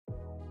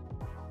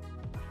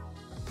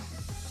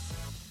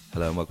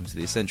Hello and welcome to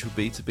the Essential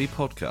B2B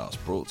podcast,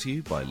 brought to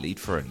you by Lead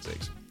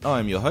Forensics. I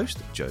am your host,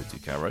 Joe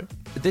Ducaro.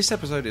 This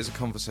episode is a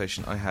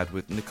conversation I had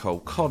with Nicole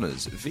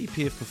Connors,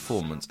 VP of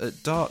Performance at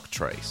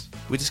Darktrace.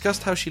 We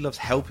discussed how she loves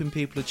helping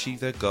people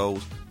achieve their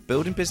goals,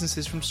 building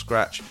businesses from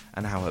scratch,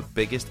 and how her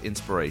biggest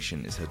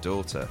inspiration is her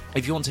daughter.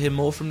 If you want to hear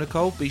more from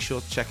Nicole, be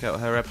sure to check out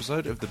her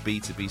episode of the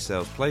B2B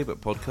Sales Playbook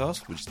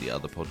podcast, which is the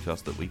other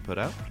podcast that we put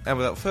out. And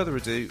without further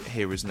ado,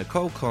 here is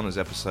Nicole Connors'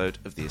 episode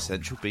of the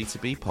Essential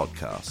B2B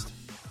podcast.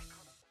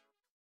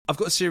 I've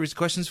got a series of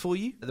questions for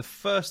you, the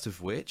first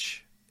of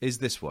which is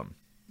this one.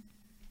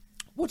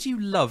 What do you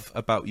love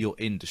about your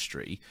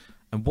industry,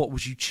 and what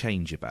would you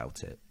change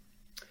about it?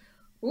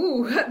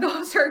 Ooh,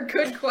 those are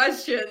good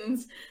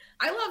questions.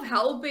 I love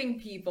helping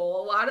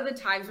people. A lot of the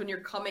times when you're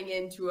coming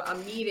into a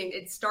meeting,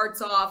 it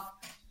starts off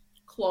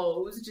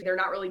closed. They're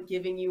not really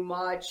giving you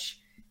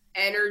much.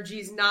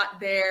 Energy's not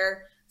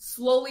there.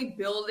 Slowly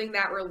building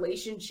that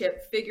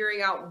relationship,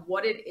 figuring out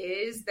what it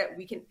is that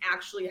we can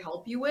actually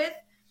help you with.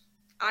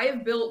 I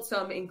have built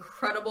some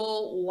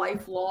incredible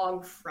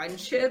lifelong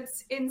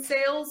friendships in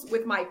sales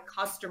with my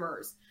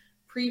customers,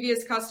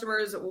 previous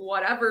customers,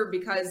 whatever,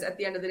 because at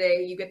the end of the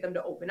day, you get them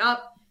to open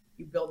up,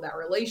 you build that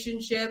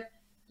relationship,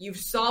 you've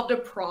solved a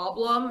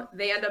problem.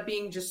 They end up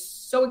being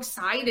just so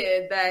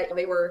excited that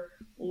they were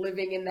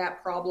living in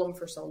that problem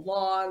for so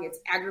long. It's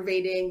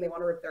aggravating. They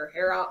want to rip their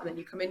hair out. And then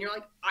you come in, you're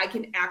like, I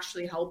can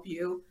actually help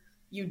you.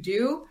 You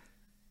do.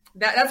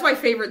 That's my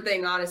favorite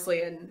thing,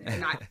 honestly. And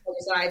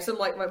I have some,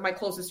 like, my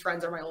closest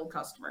friends are my old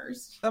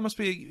customers. That must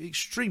be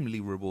extremely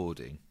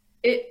rewarding.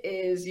 It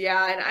is,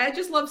 yeah. And I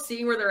just love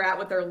seeing where they're at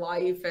with their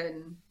life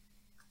and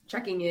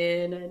checking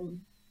in,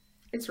 and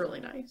it's really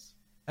nice.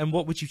 And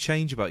what would you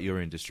change about your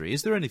industry?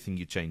 Is there anything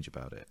you'd change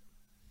about it?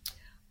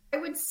 I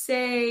would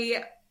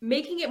say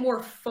making it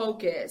more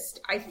focused.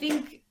 I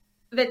think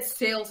that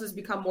sales has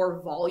become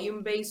more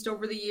volume-based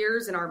over the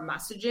years in our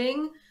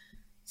messaging.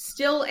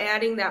 Still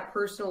adding that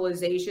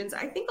personalizations.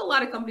 I think a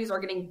lot of companies are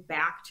getting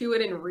back to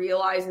it and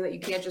realizing that you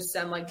can't just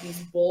send like these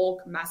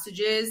bulk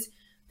messages.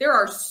 There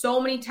are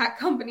so many tech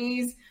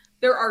companies.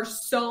 There are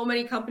so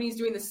many companies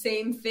doing the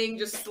same thing,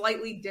 just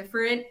slightly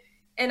different.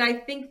 And I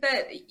think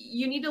that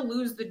you need to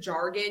lose the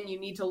jargon. You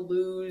need to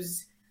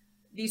lose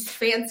these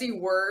fancy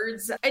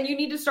words, and you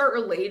need to start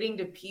relating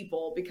to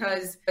people,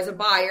 because as a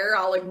buyer,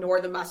 I'll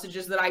ignore the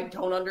messages that I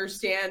don't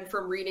understand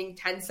from reading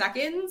 10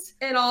 seconds,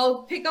 and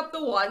I'll pick up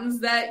the ones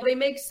that they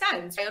make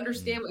sense. I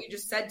understand what you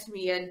just said to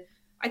me. And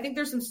I think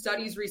there's some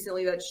studies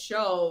recently that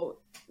show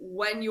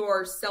when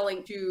you're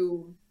selling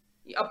to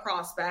a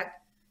prospect,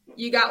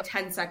 you got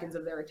 10 seconds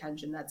of their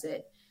attention. That's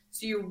it.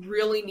 So you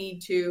really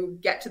need to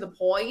get to the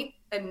point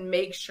and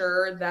make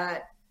sure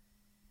that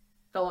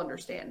they'll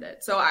understand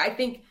it. So I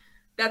think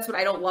that's what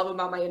I don't love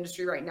about my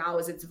industry right now,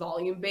 is it's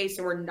volume based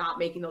and we're not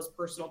making those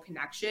personal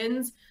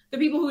connections. The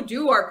people who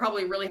do are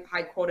probably really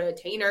high quota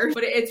attainers,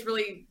 but it's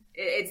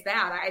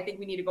that. I think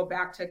we need to go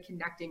back to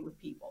connecting with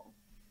people.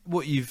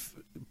 What you've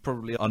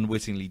probably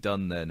unwittingly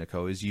done there,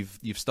 Nicole, is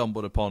you've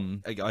stumbled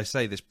upon, I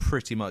say this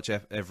pretty much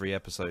every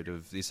episode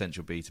of the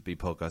Essential B2B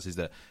podcast, is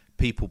that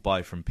people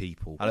buy from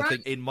people. And right. I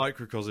think in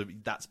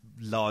microcosm, that's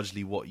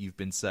largely what you've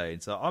been saying.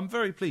 So I'm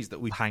very pleased that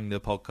we hang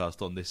the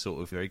podcast on this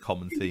sort of very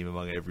common theme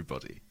among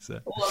everybody. So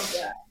love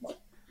that.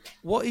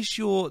 What is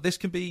this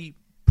can be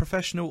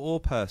professional or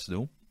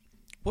personal,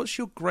 what's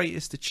your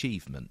greatest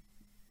achievement?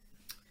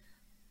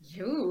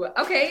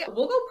 Okay,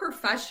 we'll go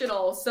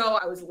professional. So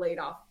I was laid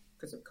off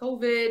because of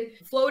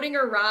COVID, floating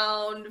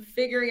around,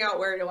 figuring out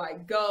where do I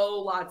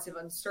go, lots of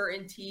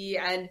uncertainty.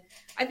 And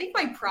I think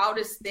my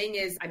proudest thing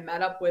is I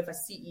met up with a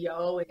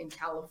CEO in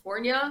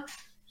California.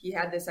 He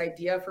had this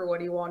idea for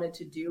what he wanted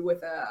to do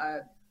with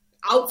a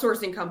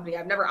outsourcing company.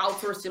 I've never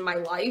outsourced in my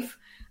life.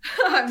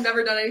 I've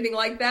never done anything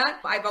like that.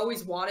 I've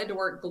always wanted to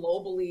work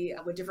globally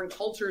with different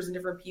cultures and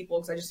different people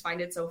because I just find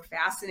it so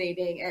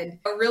fascinating. And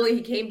really,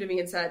 he came to me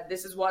and said,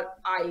 this is what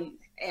I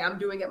am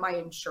doing at my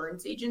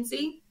insurance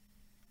agency.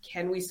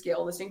 Can we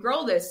scale this and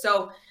grow this?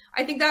 So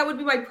I think that would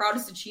be my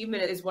proudest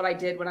achievement, is what I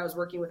did when I was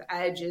working with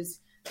Edge, is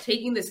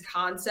taking this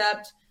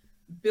concept,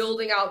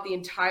 building out the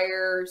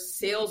entire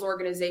sales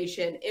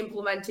organization,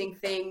 implementing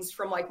things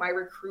from like my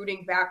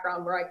recruiting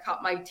background where I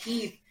cut my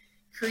teeth,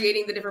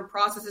 creating the different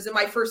processes. And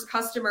my first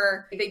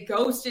customer, they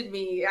ghosted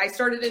me. I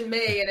started in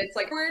May and it's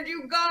like, where'd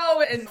you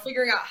go? And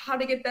figuring out how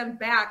to get them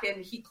back.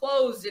 And he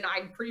closed and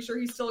I'm pretty sure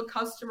he's still a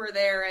customer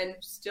there and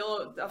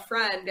still a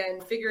friend,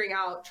 and figuring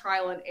out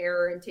trial and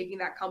error and taking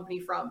that company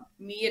from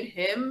me and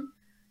him,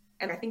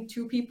 and I think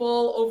 2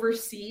 people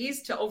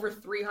overseas, to over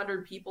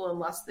 300 people in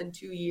less than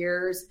 2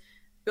 years.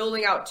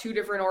 Building out 2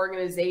 different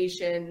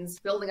organizations,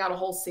 building out a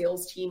whole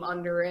sales team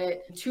under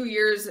it. 2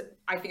 years,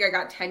 I think I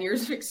got 10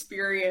 years of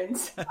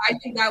experience. I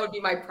think that would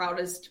be my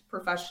proudest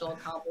professional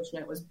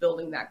accomplishment, was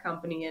building that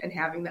company and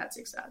having that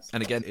success.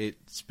 And again, it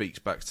speaks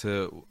back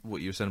to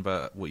what you were saying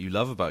about what you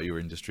love about your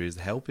industry, is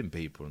helping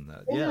people and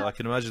that. Yeah, I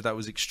can imagine that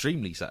was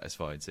extremely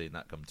satisfying seeing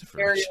that come to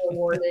fruition. Very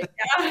rewarding.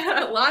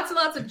 Yeah. Lots and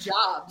lots of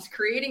jobs,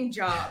 creating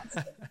jobs.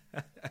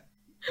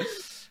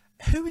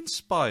 Who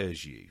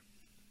inspires you?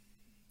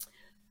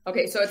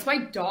 Okay, so it's my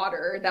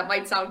daughter. That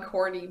might sound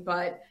corny,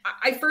 but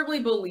I firmly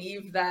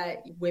believe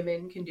that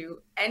women can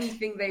do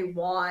anything they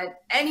want.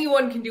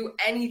 Anyone can do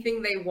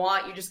anything they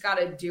want. You just got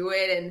to do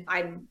it. And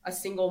I'm a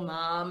single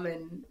mom,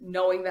 and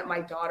knowing that my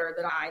daughter,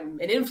 that I'm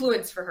an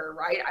influence for her,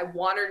 right? I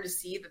want her to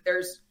see that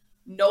there's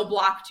no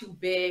block too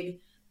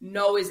big.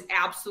 No is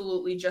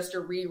absolutely just a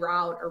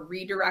reroute or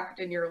redirect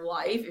in your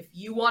life. If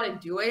you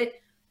want to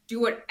do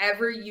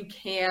whatever you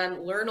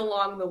can, learn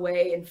along the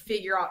way, and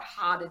figure out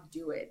how to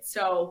do it.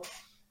 So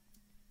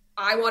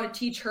I want to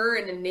teach her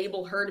and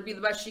enable her to be the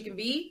best she can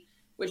be,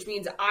 which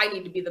means I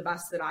need to be the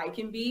best that I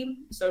can be.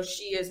 So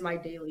she is my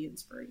daily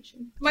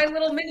inspiration. My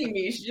little mini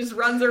me. She just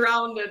runs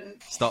around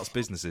and starts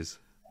businesses.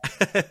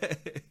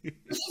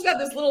 She's got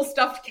this little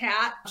stuffed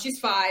cat. She's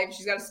 5.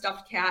 She's got a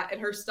stuffed cat, and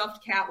her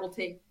stuffed cat will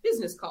take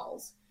business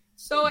calls.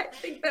 So I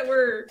think that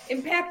we're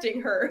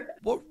impacting her.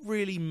 What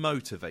really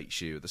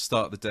motivates you at the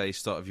start of the day,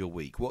 start of your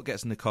week? What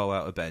gets Nicole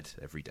out of bed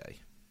every day?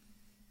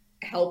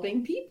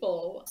 Helping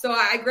people. So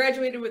I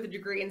graduated with a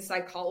degree in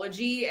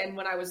psychology, and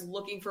when I was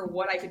looking for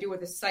what I could do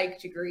with a psych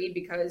degree,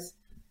 because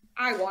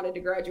I wanted to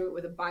graduate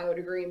with a bio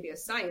degree and be a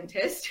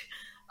scientist,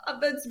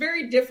 that's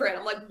very different.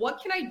 I'm like, what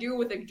can I do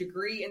with a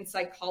degree in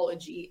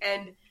psychology?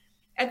 And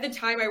at the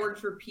time I worked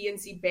for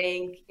PNC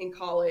Bank in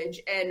college,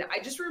 and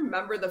I just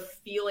remember the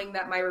feeling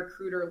that my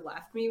recruiter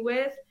left me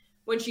with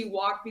when she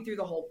walked me through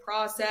the whole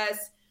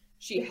process.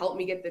 She helped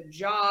me get the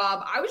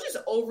job. I was just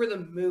over the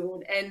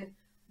moon. And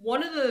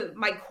one of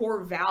my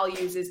core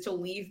values is to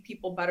leave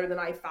people better than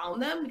I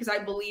found them, because I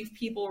believe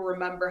people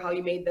remember how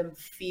you made them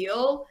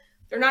feel.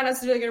 They're not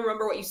necessarily going to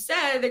remember what you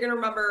said. They're going to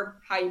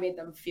remember how you made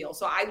them feel.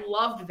 So I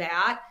loved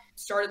that.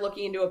 Started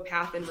looking into a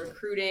path in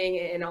recruiting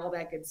and all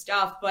that good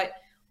stuff. But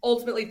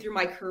ultimately through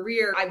my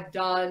career, I've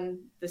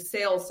done the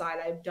sales side.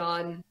 I've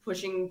done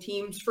pushing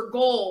teams for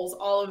goals,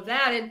 all of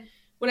that. And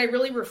when I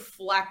really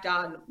reflect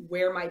on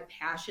where my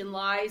passion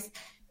lies,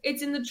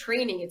 it's in the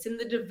training, it's in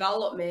the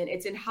development,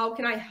 it's in how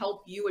can I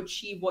help you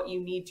achieve what you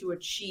need to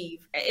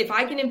achieve. If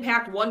I can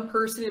impact one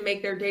person and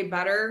make their day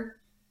better,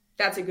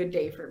 that's a good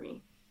day for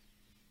me.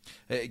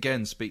 It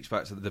again speaks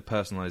back to the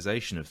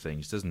personalization of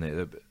things, doesn't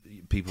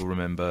it? People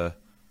remember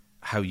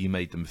how you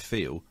made them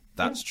feel.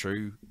 That's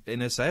true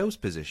in a sales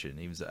position.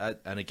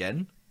 And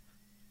again,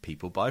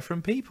 people buy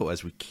from people,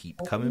 as we keep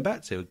coming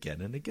back to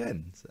again and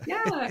again. So.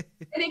 Yeah.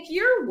 And if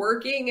you're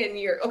working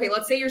and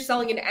let's say you're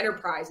selling an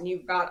enterprise and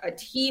you've got a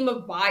team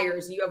of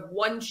buyers and you have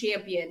one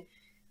champion.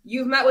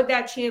 You've met with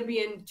that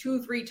champion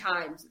 2-3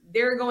 times.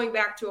 They're going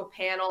back to a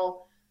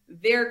panel.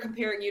 They're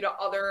comparing you to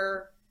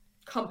other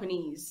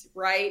companies,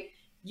 right?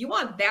 You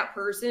want that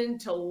person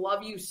to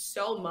love you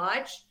so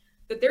much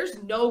that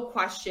there's no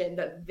question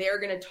that they're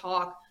going to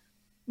talk.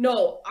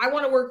 No, I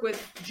want to work with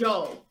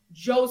Joe.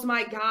 Joe's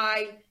my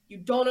guy. You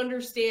don't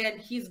understand.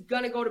 He's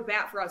going to go to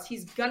bat for us.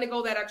 He's going to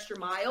go that extra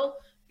mile,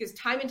 because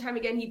time and time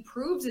again, he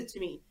proves it to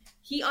me.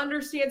 He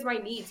understands my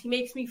needs. He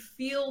makes me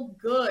feel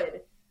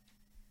good.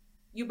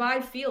 You buy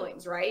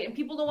feelings, right? And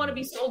people don't want to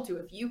be sold to.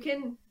 If you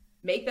can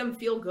make them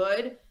feel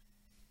good,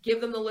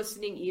 give them the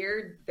listening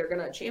ear, they're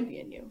going to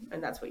champion you.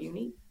 And that's what you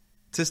need.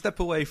 To step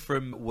away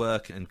from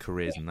work and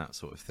careers and that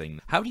sort of thing,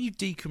 how do you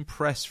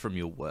decompress from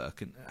your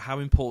work, and how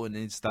important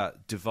is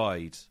that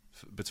divide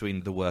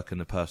between the work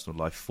and the personal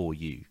life for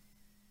you?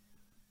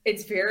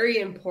 It's very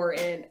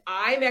important.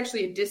 I'm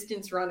actually a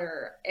distance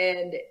runner,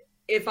 and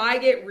if I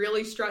get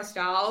really stressed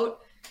out,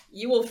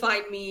 you will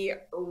find me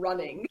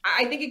running.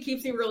 I think it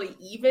keeps me really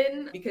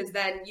even, because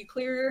then you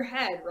clear your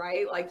head,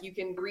 right? Like you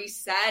can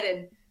reset,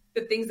 and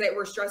the things that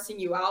were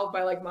stressing you out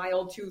by like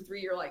mile 2-3,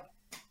 you're like,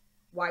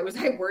 why was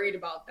I worried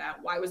about that?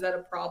 Why was that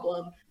a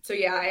problem? So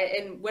yeah,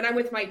 and when I'm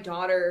with my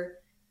daughter,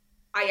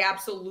 I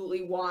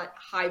absolutely want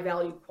high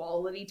value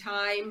quality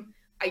time.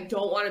 I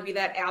don't want to be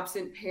that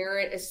absent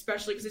parent,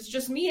 especially because it's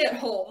just me at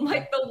home.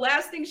 Like the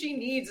last thing she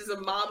needs is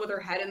a mom with her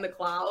head in the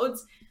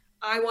clouds.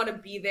 I want to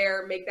be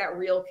there, make that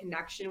real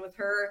connection with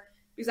her,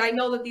 because I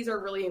know that these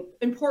are really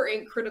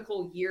important,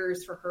 critical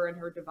years for her and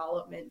her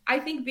development. I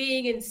think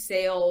being in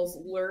sales,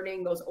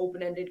 learning those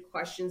open-ended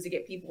questions to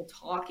get people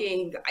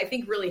talking, I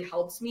think really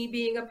helps me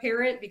being a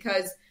parent,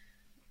 because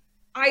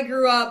I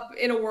grew up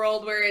in a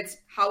world where it's,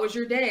 how was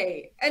your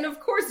day? And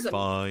of course, it's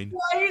fine.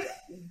 Right?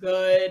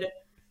 Good.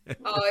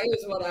 Oh, it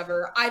was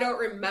whatever. I don't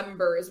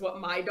remember is what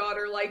my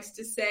daughter likes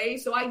to say.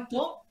 So I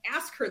don't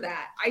ask her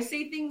that. I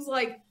say things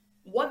like,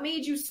 what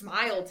made you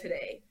smile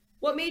today?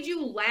 What made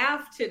you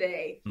laugh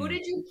today? Who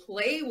did you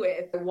play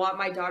with? I want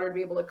my daughter to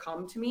be able to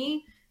come to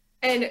me.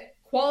 And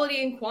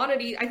quality and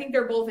quantity, I think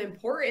they're both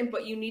important,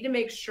 but you need to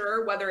make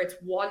sure, whether it's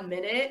 1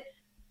 minute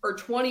or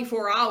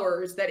 24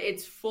 hours, that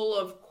it's full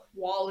of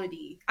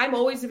quality. I'm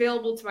always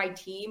available to my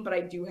team, but I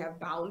do have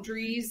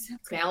boundaries,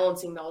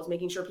 balancing those,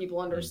 making sure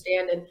people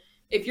understand. And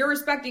if you're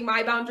respecting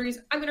my boundaries,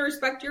 I'm going to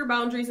respect your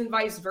boundaries, and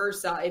vice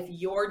versa. If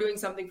you're doing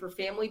something for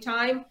family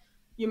time,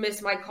 you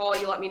miss my call,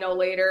 you let me know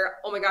later.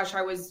 Oh my gosh,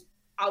 I was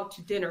out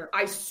to dinner.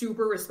 I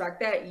super respect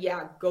that.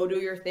 Yeah, go do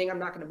your thing. I'm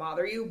not going to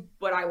bother you,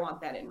 but I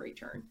want that in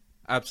return.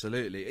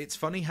 Absolutely. It's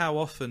funny how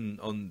often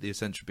on the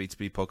Essential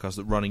B2B podcast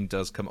that running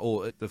does come,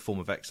 or the form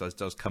of exercise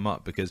does come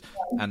up, because,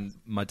 and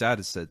my dad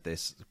has said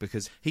this,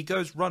 because he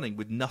goes running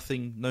with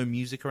nothing, no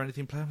music or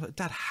anything playing. I'm like,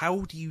 Dad,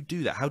 how do you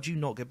do that? How do you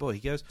not get bored?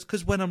 He goes,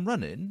 because when I'm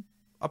running,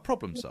 I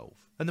problem solve.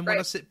 And then when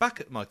I sit back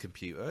at my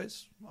computer,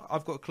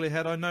 I've got a clear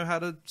head. I know how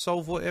to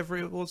solve whatever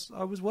it was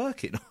I was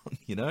working on,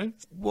 you know?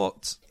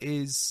 What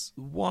is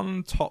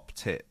one top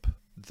tip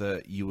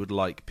that you would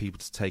like people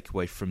to take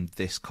away from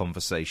this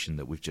conversation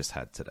that we've just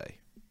had today?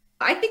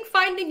 I think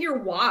finding your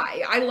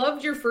why. I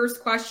loved your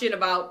first question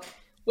about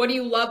what do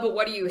you love, but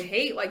what do you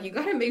hate? Like, you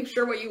got to make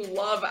sure what you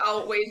love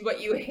outweighs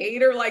what you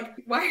hate, or like,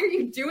 why are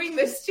you doing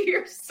this to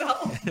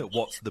yourself?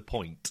 What's the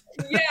point?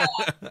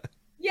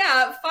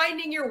 Yeah,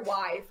 finding your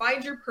why,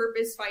 find your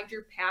purpose, find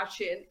your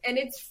passion. And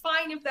it's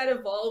fine if that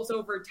evolves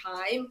over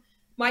time.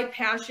 My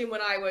passion when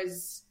I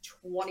was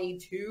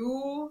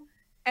 22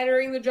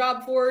 entering the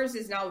job force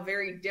is now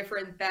very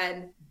different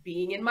than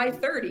being in my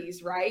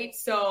 30s, right?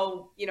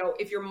 So, you know,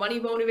 if you're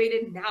money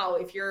motivated now,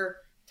 if you're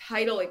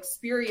title,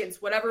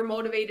 experience, whatever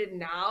motivated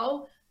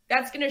now,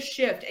 that's going to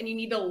shift, and you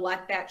need to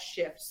let that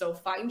shift. So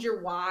find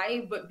your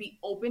why, but be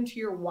open to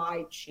your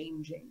why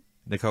changing.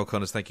 Nicole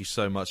Connors, thank you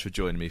so much for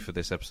joining me for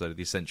this episode of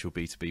the Essential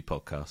B2B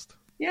podcast.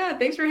 Yeah,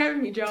 thanks for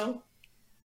having me, Joe.